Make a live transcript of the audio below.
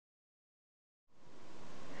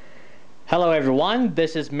Hello everyone,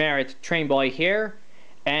 this is Merritt Trainboy here,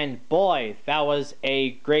 and boy, that was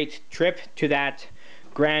a great trip to that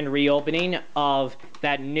grand reopening of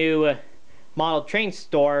that new model train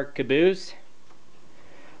store, Caboose.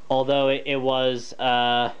 Although it was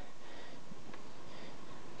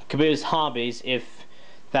Caboose Hobbies, if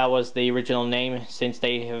that was the original name, since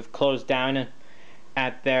they have closed down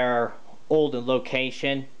at their old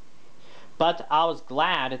location. But I was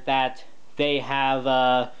glad that they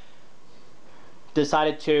have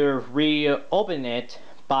decided to reopen it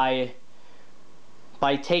by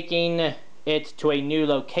taking it to a new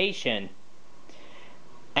location.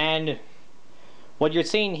 And what you're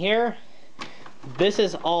seeing here, this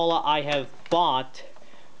is all I have bought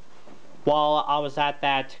while I was at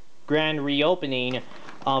that grand reopening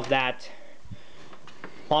of that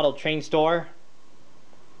model train store.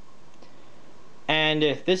 And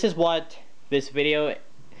this is what this video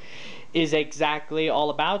is exactly all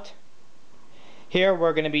about. Here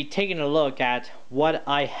we're going to be taking a look at what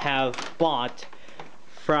I have bought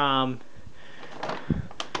from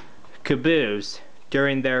Caboose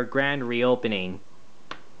during their grand reopening.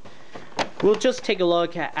 We'll just take a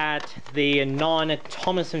look at the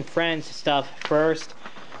non-Thomas & Friends stuff first.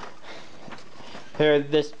 Here,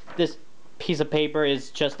 this piece of paper is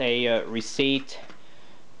just a receipt,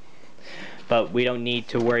 but we don't need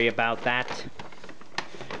to worry about that.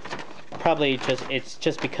 Probably it's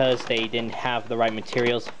just because they didn't have the right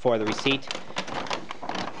materials for the receipt.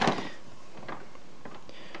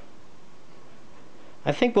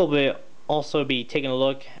 I think we'll also be taking a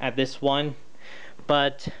look at this one,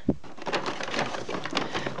 but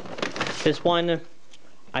this one,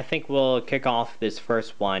 I think we'll kick off this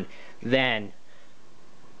first one, then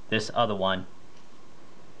this other one.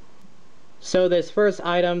 So this first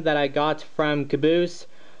item that I got from Caboose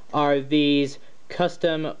are these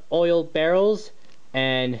custom oil barrels,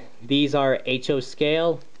 and these are HO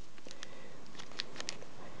scale.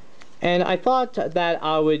 And I thought that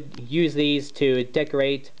I would use these to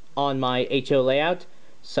decorate on my HO layout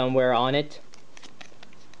somewhere on it.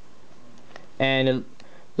 And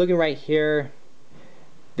looking right here,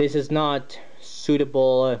 this is not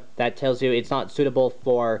suitable. That tells you it's not suitable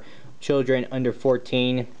for children under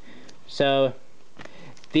 14. So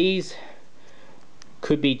these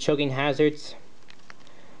could be choking hazards,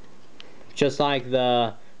 just like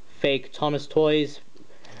the fake Thomas toys.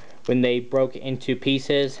 When they broke into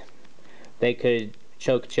pieces, they could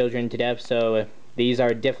choke children to death. So these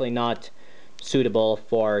are definitely not suitable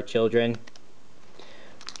for children.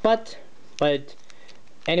 But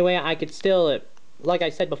anyway, I could still, like I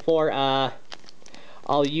said before,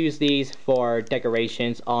 I'll use these for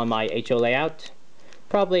decorations on my HO layout,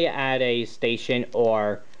 probably at a station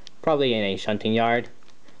or probably in a shunting yard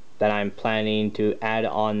that I'm planning to add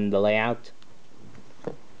on the layout.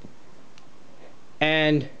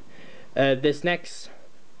 And this next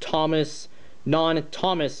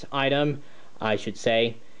non-Thomas item, I should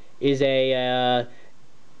say, is a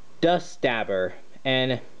dust dabber.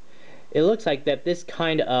 And it looks like that this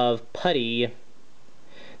kind of putty,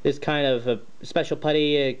 this kind of a special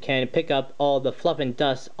putty, can pick up all the fluff and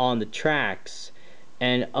dust on the tracks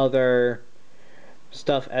and other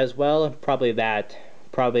stuff as well. Probably the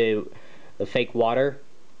fake water.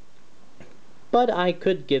 But I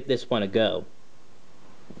could give this one a go.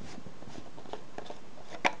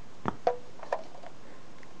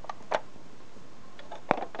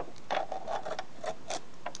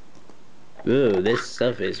 Ooh, this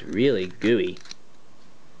stuff is really gooey.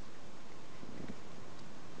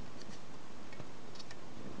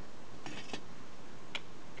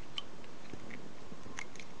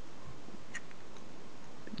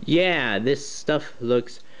 Yeah, this stuff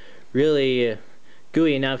looks really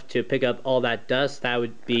gooey enough to pick up all that dust that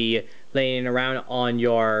would be laying around on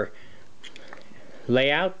your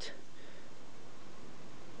layout.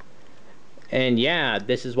 And yeah,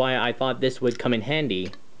 this is why I thought this would come in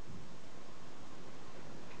handy.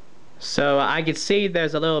 So I can see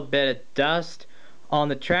there's a little bit of dust on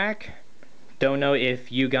the track. Don't know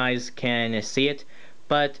if you guys can see it,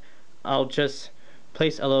 but I'll just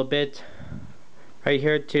place a little bit right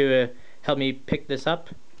here to help me pick this up.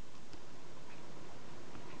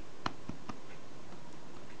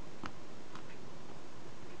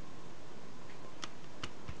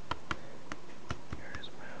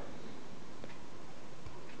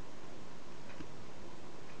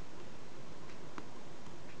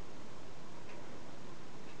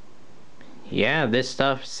 Yeah, this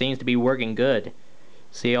stuff seems to be working good.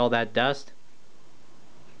 See all that dust?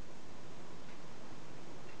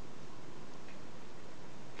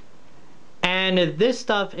 And this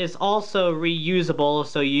stuff is also reusable,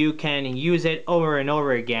 so you can use it over and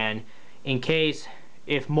over again in case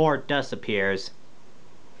if more dust appears.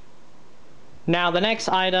 Now the next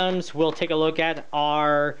items we'll take a look at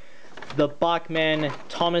are the Bachmann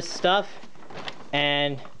Thomas stuff,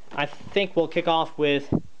 and I think we'll kick off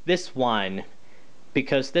with this one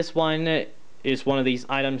because this one is one of these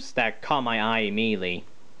items that caught my eye immediately.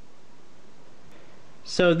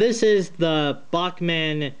 So this is the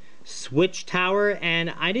Bachmann switch tower,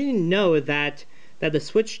 and I didn't know that the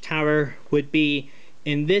switch tower would be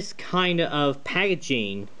in this kind of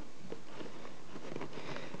packaging.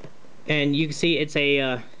 And you can see it's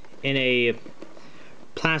in a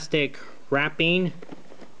plastic wrapping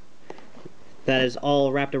that is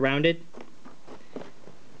all wrapped around it.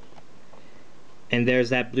 And there's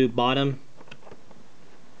that blue bottom.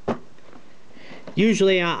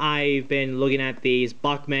 Usually I've been looking at these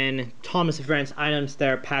Bachmann Thomas & Friends items that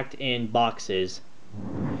are packed in boxes,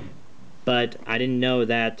 but I didn't know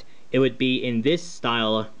that it would be in this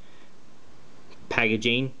style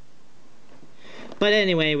packaging. But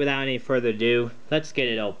anyway, without any further ado, let's get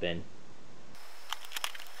it open.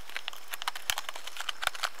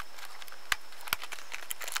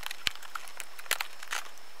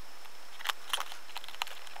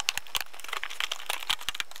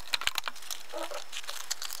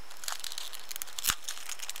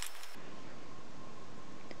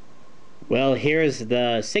 Well, here's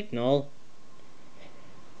the signal,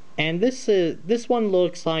 and this one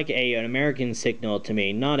looks like an American signal to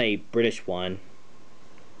me, not a British one.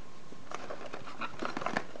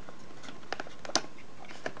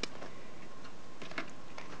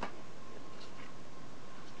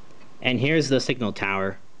 And here's the signal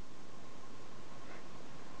tower,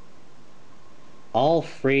 all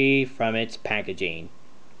free from its packaging.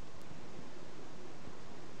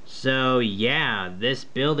 So yeah, this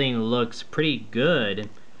building looks pretty good.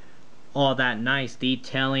 All that nice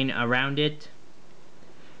detailing around it.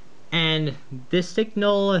 And this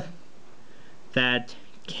signal that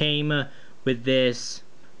came with this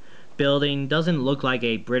building doesn't look like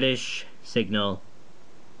a British signal.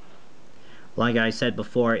 Like I said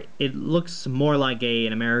before, it looks more like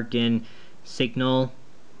an American signal.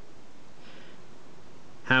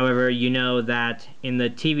 However, you know that in the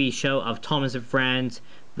TV show of Thomas and Friends,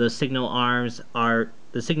 the signal arms are,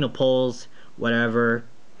 the signal poles, whatever,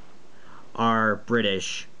 are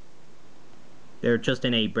British. They're just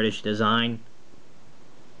in a British design.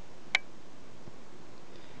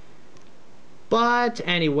 But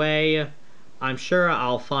anyway, I'm sure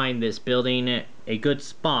I'll find this building a good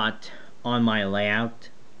spot on my layout.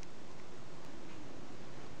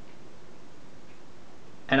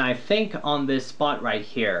 And I think on this spot right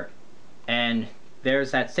here. And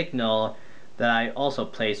there's that signal that I also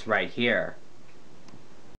placed right here.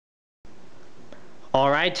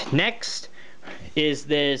 Alright, next is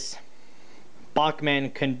this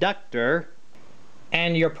Bachmann conductor.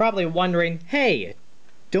 And you're probably wondering, hey,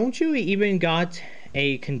 don't you even got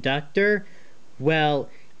a conductor? Well,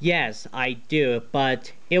 yes, I do,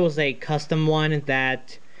 but it was a custom one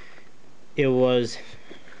that it was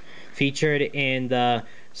featured in the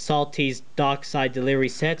Salty's Dockside Delivery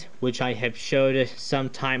set, which I have showed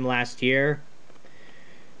sometime last year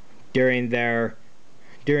during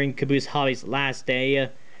Caboose Hobby's last day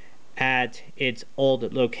at its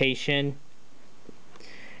old location.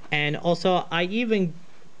 And also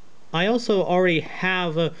I also already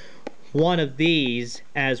have one of these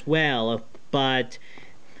as well, but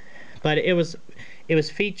it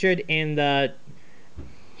was featured in the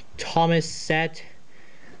Thomas set,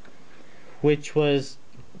 which was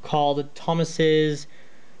called Thomas's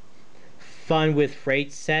Fun with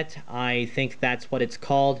Freight set. I think that's what it's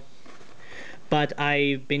called. But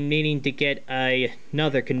I've been needing to get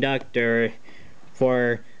another conductor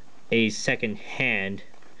for a second hand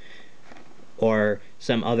or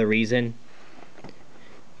some other reason.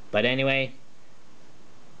 But anyway,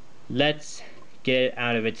 let's get it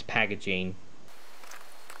out of its packaging.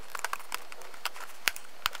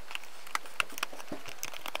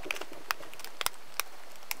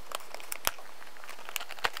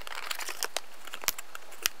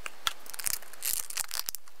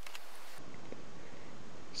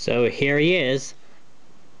 So here he is,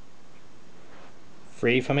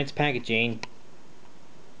 free from its packaging.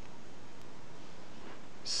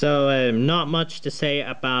 So not much to say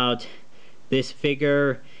about this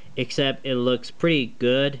figure, except it looks pretty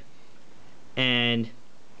good. And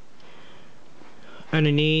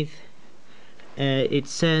underneath it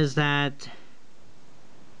says that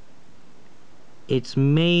it's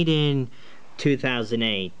made in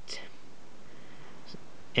 2008.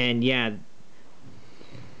 And yeah,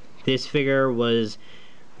 this figure was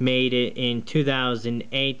made it in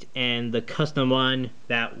 2008, and the custom one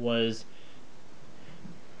that was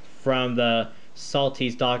from the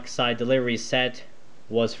Salty's Dockside Delivery set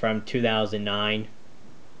was from 2009.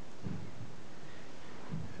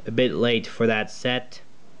 A bit late for that set.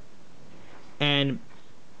 And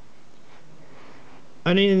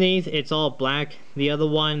underneath it's all black. The other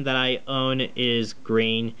one that I own is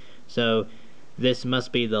green, so this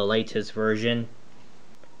must be the latest version.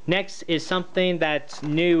 Next is something that's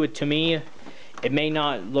new to me. It may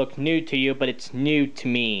not look new to you, but it's new to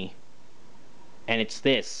me. And it's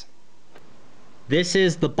this. This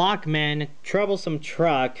is the Bachmann Troublesome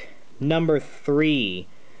Truck number 3.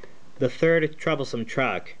 The third troublesome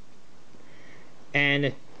truck.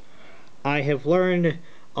 And I have learned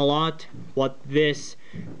a lot what this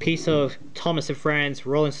piece of Thomas & Friends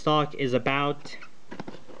rolling stock is about.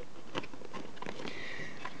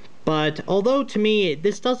 But although to me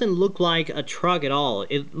this doesn't look like a truck at all,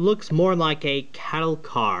 it looks more like a cattle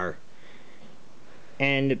car.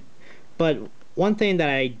 But one thing that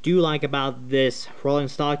I do like about this rolling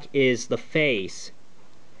stock is the face.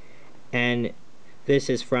 And this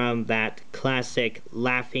is from that classic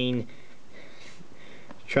laughing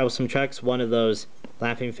troublesome trucks, one of those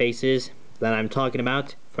laughing faces that I'm talking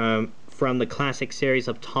about from the classic series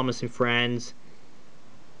of Thomas & Friends.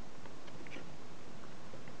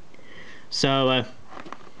 So,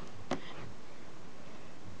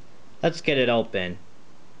 let's get it open.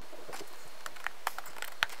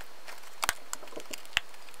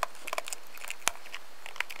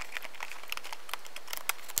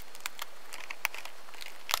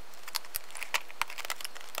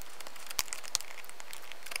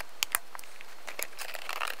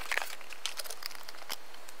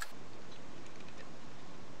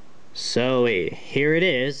 So here it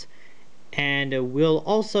is, and we'll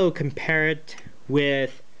also compare it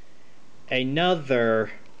with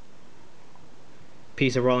another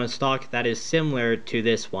piece of rolling stock that is similar to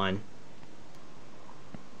this one.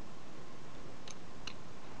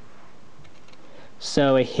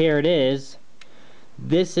 So here it is.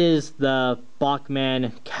 This is the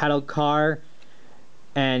Bachmann cattle car,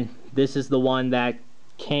 and this is the one that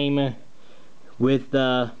came with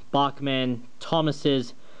the Bachmann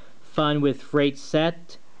Thomas's Fun with Freight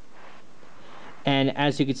set. And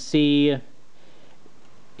as you can see,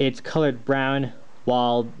 it's colored brown,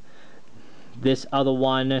 while this other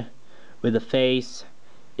one with the face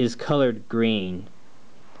is colored green.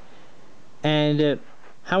 And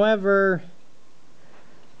however,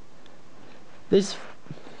 this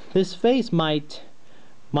face might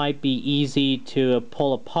be easy to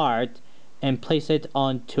pull apart and place it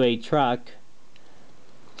onto a truck.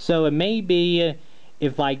 So it may be,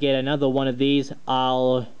 if I get another one of these,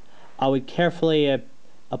 I would carefully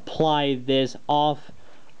apply this off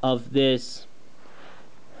of this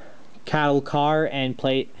cattle car and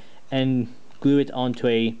glue it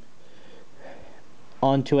onto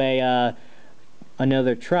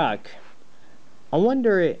another truck. I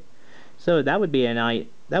wonder. So that would be an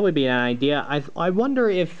idea. I wonder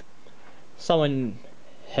if someone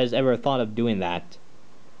has ever thought of doing that,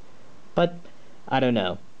 but I don't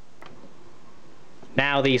know.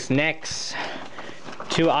 Now these next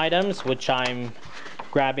two items, which I'm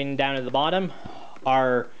grabbing down at the bottom,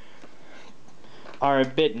 are a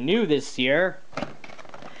bit new this year,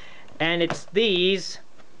 and it's these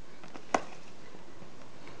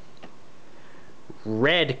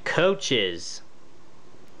red coaches.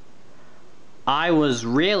 I was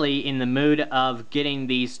really in the mood of getting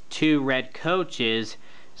these two red coaches,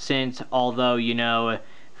 since although, you know,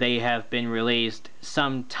 they have been released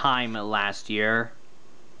sometime last year.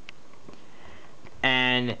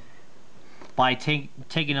 And by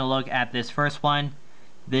taking a look at this first one,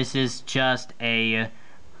 this is just a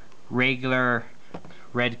regular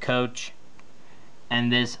red coach,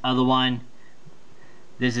 and this other one,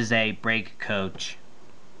 this is a brake coach.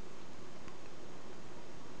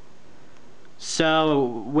 So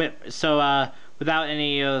without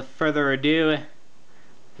any further ado,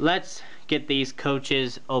 let's get these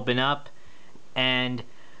coaches open up and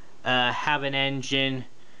have an engine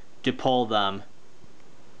to pull them.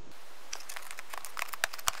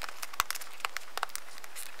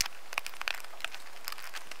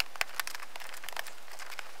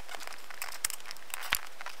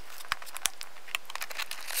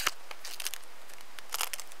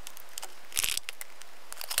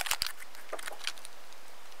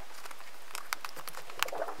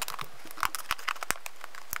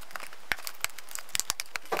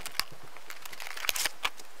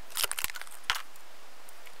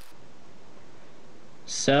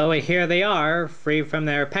 So here they are, free from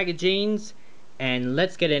their packagings, and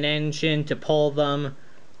let's get an engine to pull them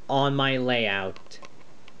on my layout.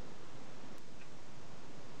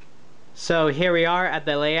 So here we are at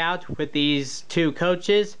the layout with these two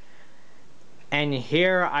coaches, and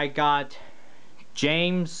here I got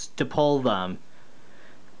James to pull them.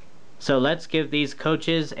 So let's give these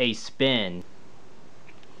coaches a spin.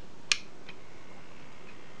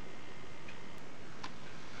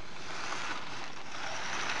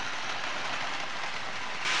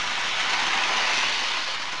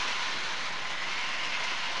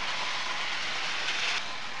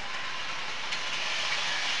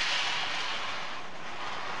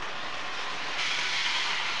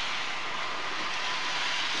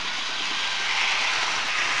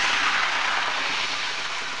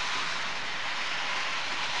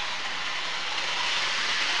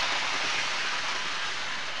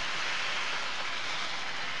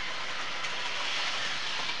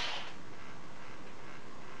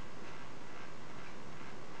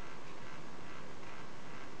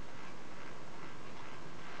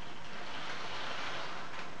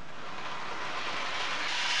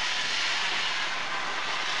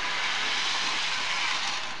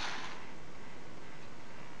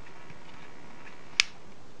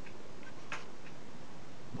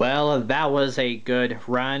 Well, that was a good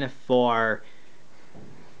run for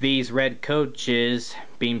these red coaches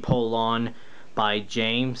being pulled on by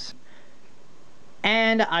James.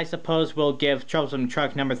 And I suppose we'll give Troublesome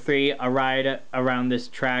Truck number 3 a ride around this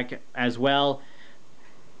track as well.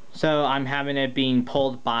 So I'm having it being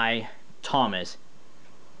pulled by Thomas.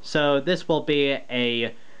 So this will be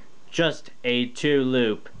just a 2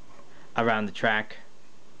 loop around the track.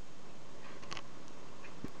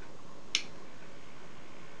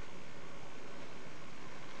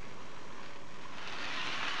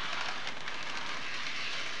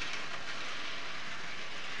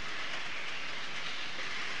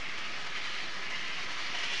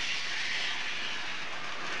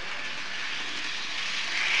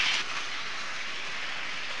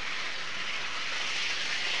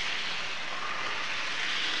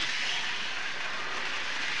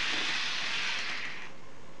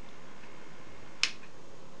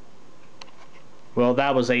 Well,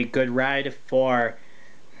 that was a good ride for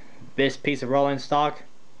this piece of rolling stock,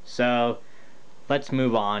 so let's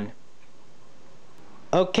move on.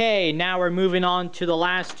 Okay, now we're moving on to the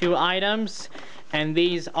last 2 items, and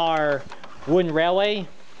these are wooden railway,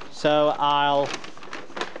 so I'll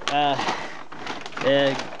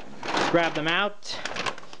grab them out.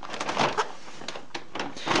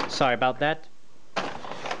 Sorry about that.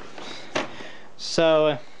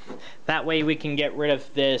 So that way we can get rid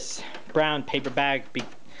of this brown paper bag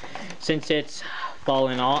since it's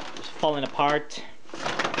falling apart.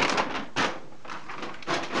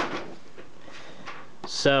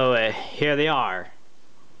 So here they are.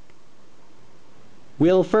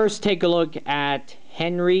 We'll first take a look at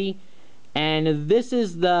Henry, and this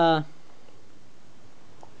is the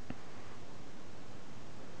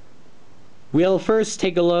We'll first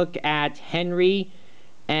take a look at Henry,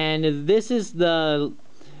 and this is the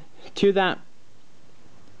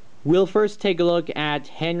We'll first take a look at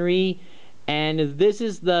Henry, and this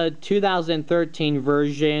is the 2013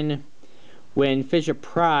 version when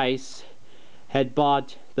Fisher-Price had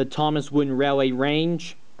bought the Thomas Wooden Railway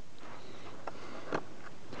range.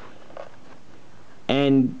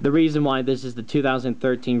 And the reason why this is the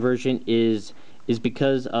 2013 version is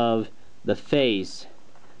because of the face,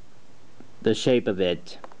 the shape of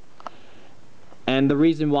it. And the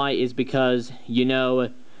reason why is because, you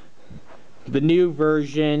know, the new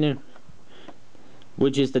version,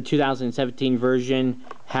 which is the 2017 version,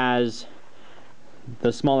 has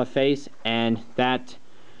the smaller face, and that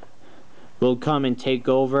will come and take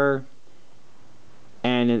over,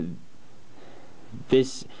 and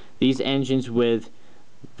these engines with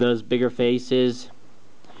those bigger faces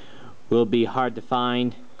will be hard to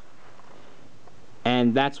find,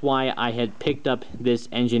 and that's why I had picked up this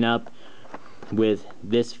engine up with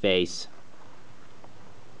this face.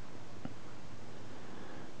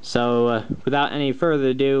 So without any further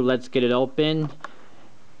ado, let's get it open.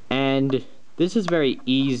 And this is very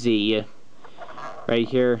easy right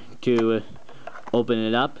here to open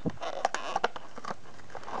it up.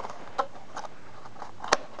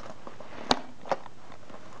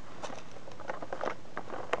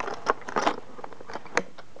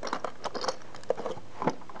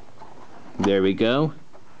 There we go.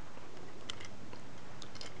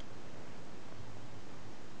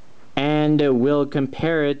 And we'll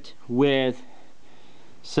compare it with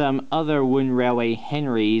some other wooden railway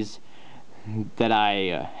Henrys that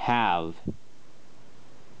I have.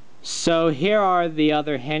 So here are the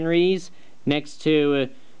other Henrys next to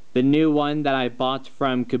the new one that I bought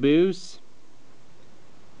from Caboose.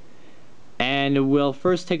 And we'll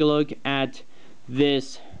first take a look at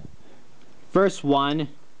this first one.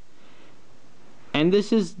 And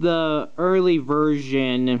this is the early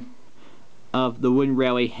version of the wooden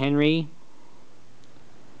railway Henry.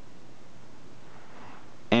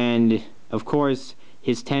 And of course,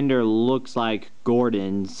 his tender looks like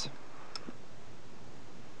Gordon's.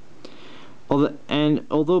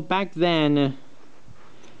 Although back then,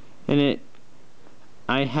 I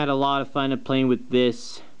had a lot of fun playing with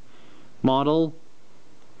this model.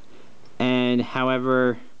 And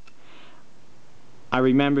however, I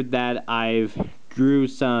remembered that I've drew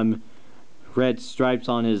some red stripes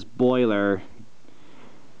on his boiler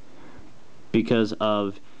because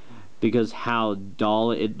how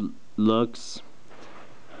dull it looks.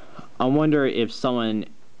 I wonder if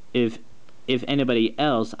if anybody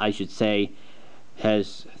else, I should say,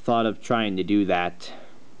 has thought of trying to do that.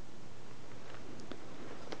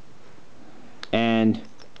 And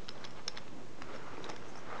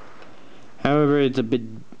however, it's a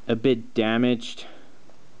bit damaged.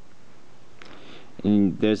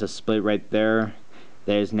 And there's a split right there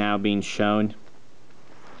that is now being shown.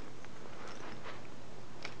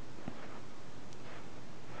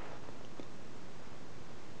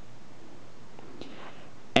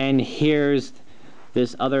 And here's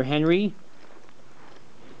this other Henry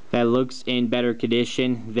that looks in better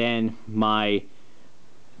condition than my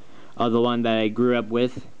other one that I grew up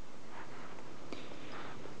with.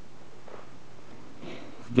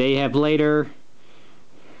 They have later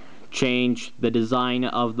changed the design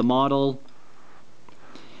of the model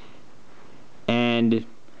and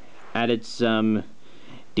added some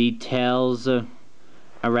details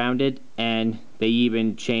around it, and they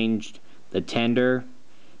even changed the tender.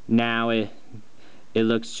 Now it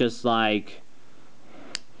looks just like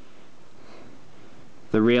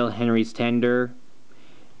the real Henry's tender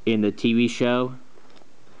in the TV show.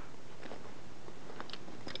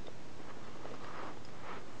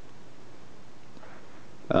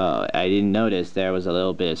 Oh, I didn't notice there was a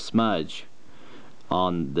little bit of smudge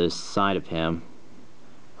on this side of him.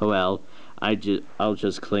 Oh well, I'll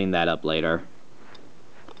just clean that up later.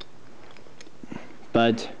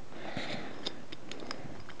 But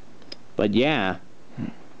yeah,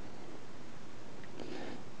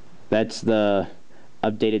 that's the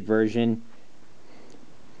updated version.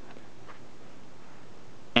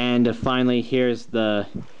 And finally, here's the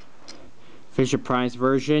Fisher-Price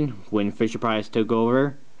version when Fisher-Price took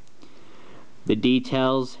over. The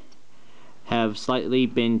details have slightly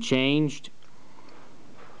been changed,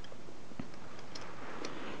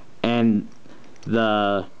 and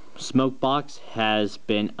the smoke box has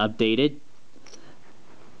been updated.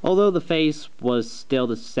 Although the face was still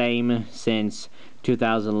the same since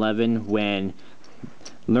 2011 when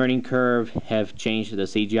Learning Curve have changed the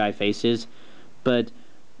CGI faces, but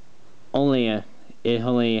it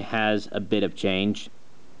only has a bit of change.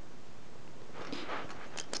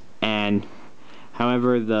 And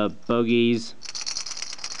however, the bogies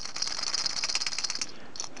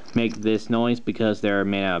make this noise because they're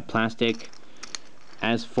made out of plastic.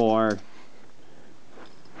 As for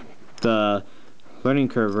the Learning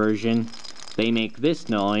Curve version, they make this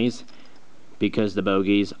noise because the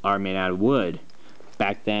bogies are made out of wood.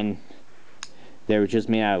 Back then, they were just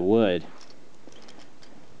made out of wood.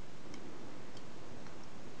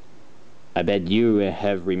 I bet you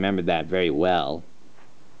have remembered that very well.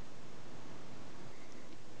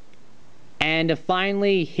 And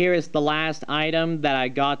finally, here is the last item that I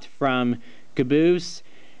got from Caboose,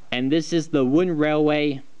 and this is the wooden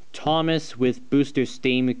railway Thomas with booster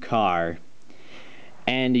steam car.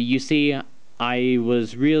 And you see, I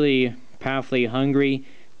was really powerfully hungry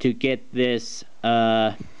to get this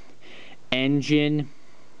engine,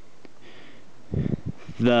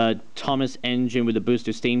 the Thomas engine with the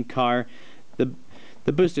booster steam car.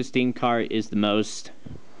 The booster steam car is the most.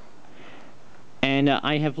 And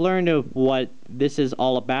I have learned what this is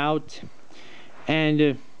all about.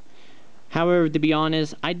 And however, to be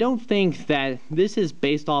honest, I don't think that this is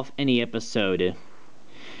based off any episode.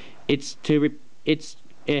 It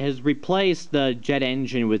has replaced the jet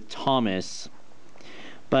engine with Thomas.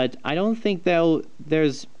 But I don't think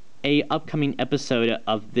there's a upcoming episode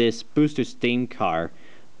of this booster steam car.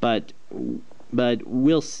 But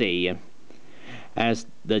we'll see as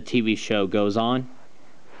the TV show goes on.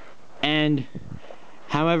 And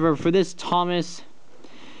however, for this Thomas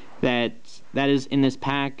that is in this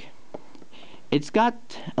pack, it's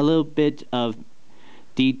got a little bit of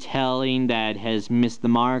detailing that has missed the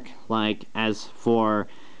mark, like as for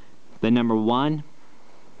the number 1,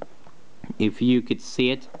 if you could see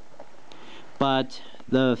it. But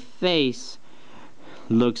the face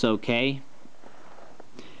looks okay.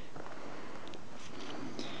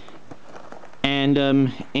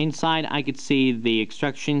 And inside I could see the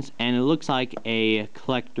instructions, and it looks like a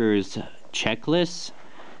collector's checklist,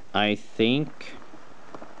 I think.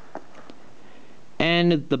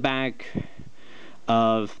 And the back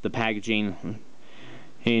of the packaging,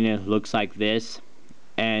 it looks like this.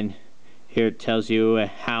 And here it tells you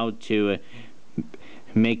how to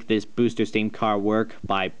make this booster steam car work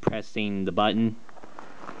by pressing the button.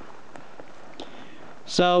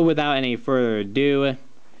 So without any further ado,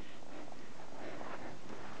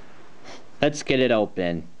 let's get it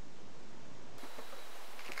open.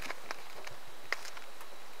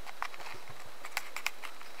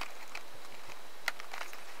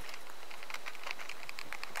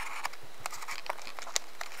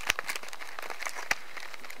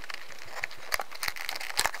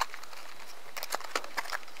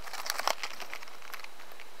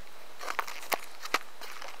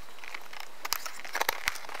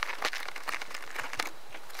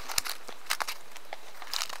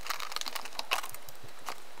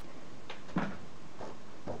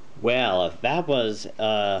 Well, that was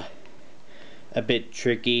a bit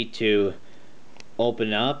tricky to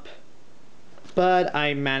open up, but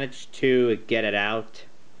I managed to get it out.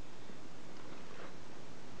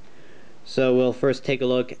 So we'll first take a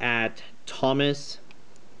look at Thomas.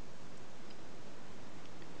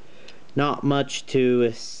 Not much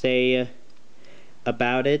to say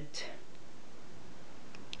about it.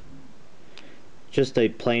 Just a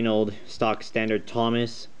plain old stock standard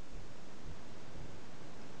Thomas.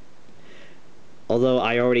 Although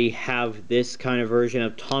I already have this kind of version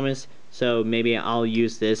of Thomas, so maybe I'll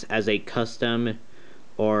use this as a custom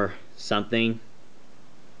or something.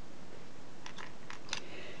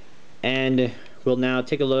 And we'll now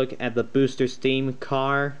take a look at the booster steam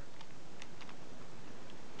car.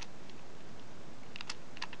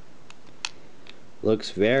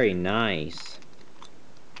 Looks very nice.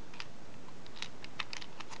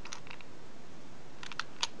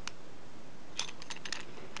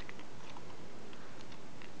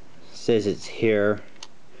 Says it's here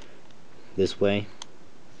this way,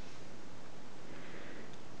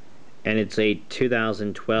 and it's a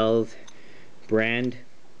 2012 brand.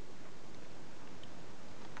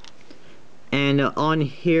 And on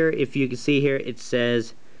here, if you can see here, it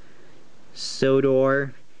says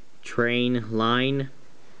Sodor train line.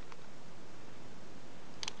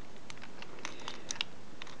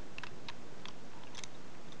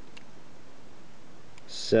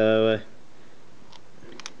 So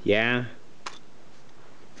yeah,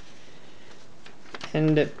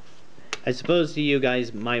 and I suppose you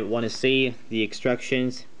guys might want to see the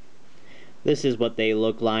instructions. This is what they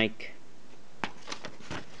look like,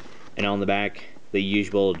 and on the back the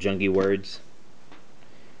usual junky words.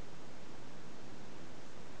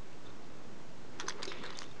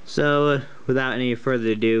 So without any further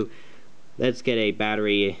ado, let's get a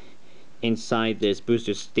battery inside this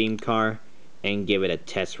booster steam car and give it a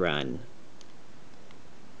test run.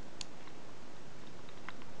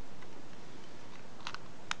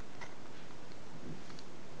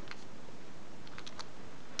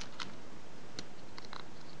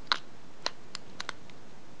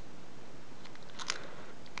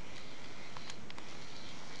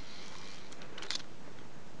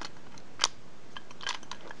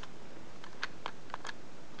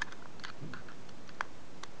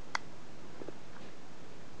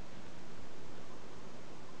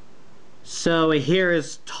 So here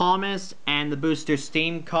is Thomas and the booster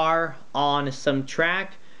steam car on some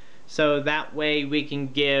track. So that way we can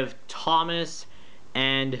give Thomas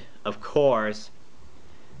and, of course,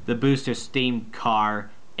 the booster steam car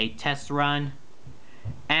a test run.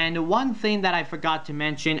 And one thing that I forgot to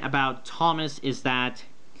mention about Thomas is that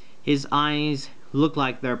his eyes look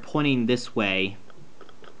like they're pointing this way.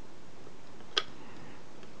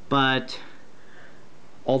 But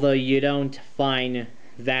although you don't find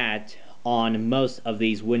that on most of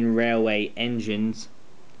these wooden railway engines,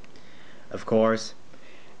 of course.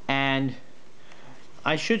 And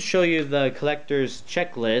I should show you the collector's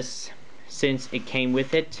checklist since it came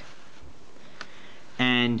with it.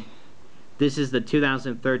 And this is the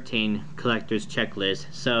 2013 collector's checklist.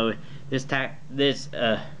 So this pack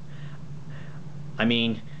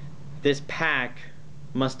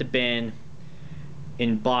must have been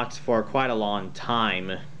in box for quite a long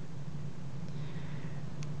time.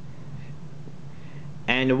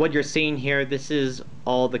 And what you're seeing here, this is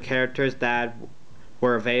all the characters that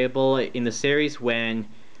were available in the series when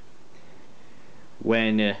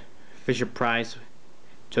Fisher-Price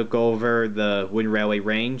took over the Wooden Railway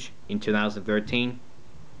range in 2013.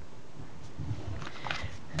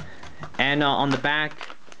 And on the back,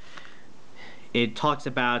 it talks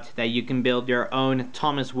about that you can build your own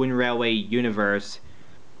Thomas Wind Railway universe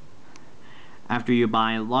after you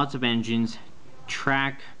buy lots of engines,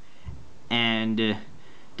 track, and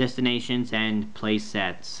destinations and play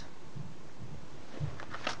sets.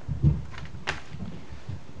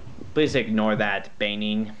 Please ignore that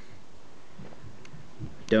banging.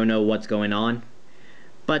 Don't know what's going on.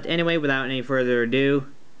 But anyway, without any further ado,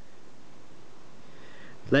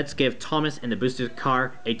 let's give Thomas and the booster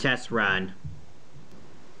car a test run.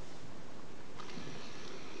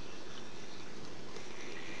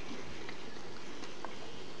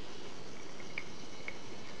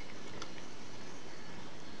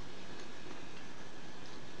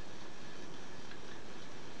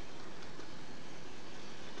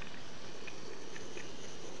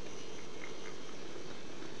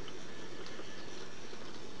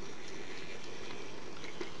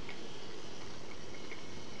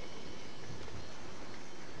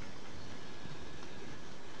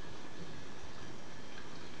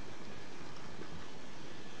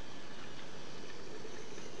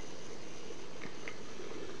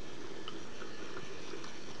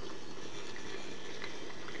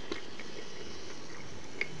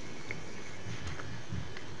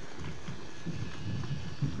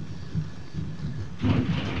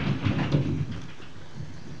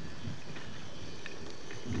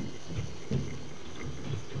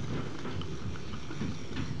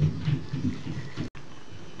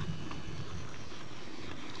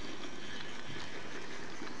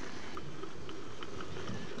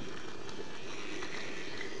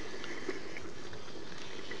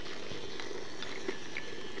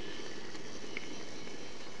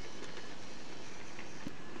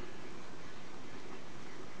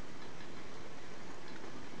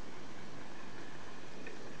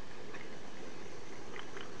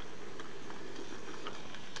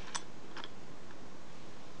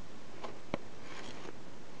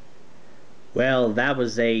 Well, that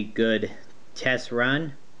was a good test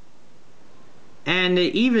run. And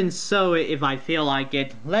even so, if I feel like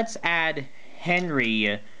it, let's add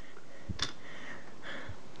Henry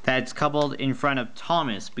that's coupled in front of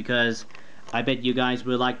Thomas, because I bet you guys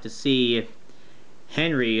would like to see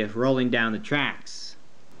Henry rolling down the tracks.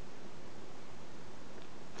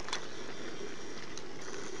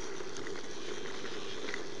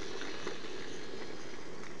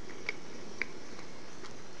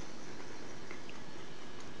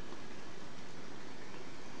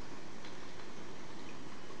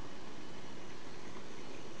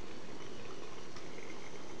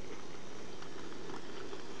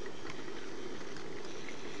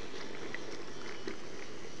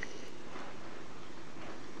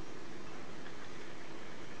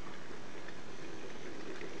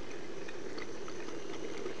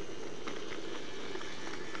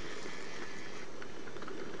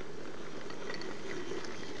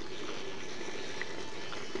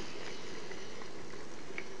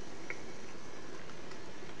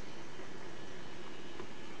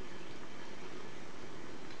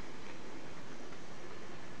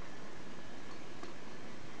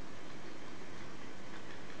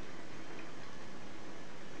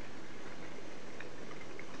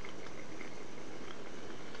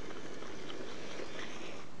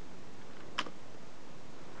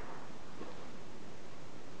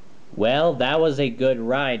 Well, that was a good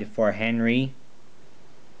ride for Henry.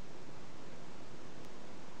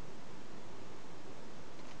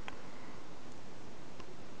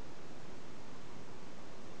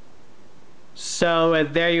 So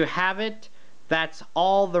there you have it. That's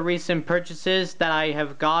all the recent purchases that I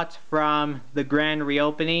have got from the grand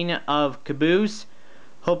reopening of Caboose.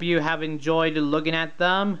 Hope you have enjoyed looking at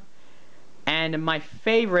them. And my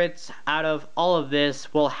favorites out of all of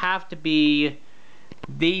this will have to be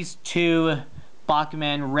these two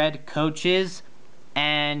Bachmann red coaches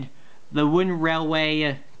and the Wind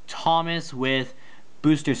Railway Thomas with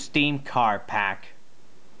booster steam car pack.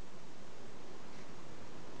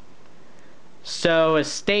 So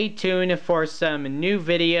stay tuned for some new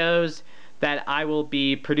videos that I will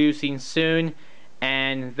be producing soon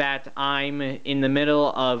and that I'm in the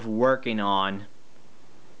middle of working on.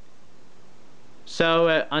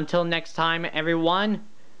 So until next time, everyone,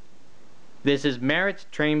 this is Merritt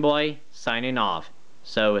Trainboy signing off.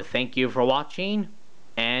 So thank you for watching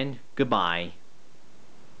and goodbye.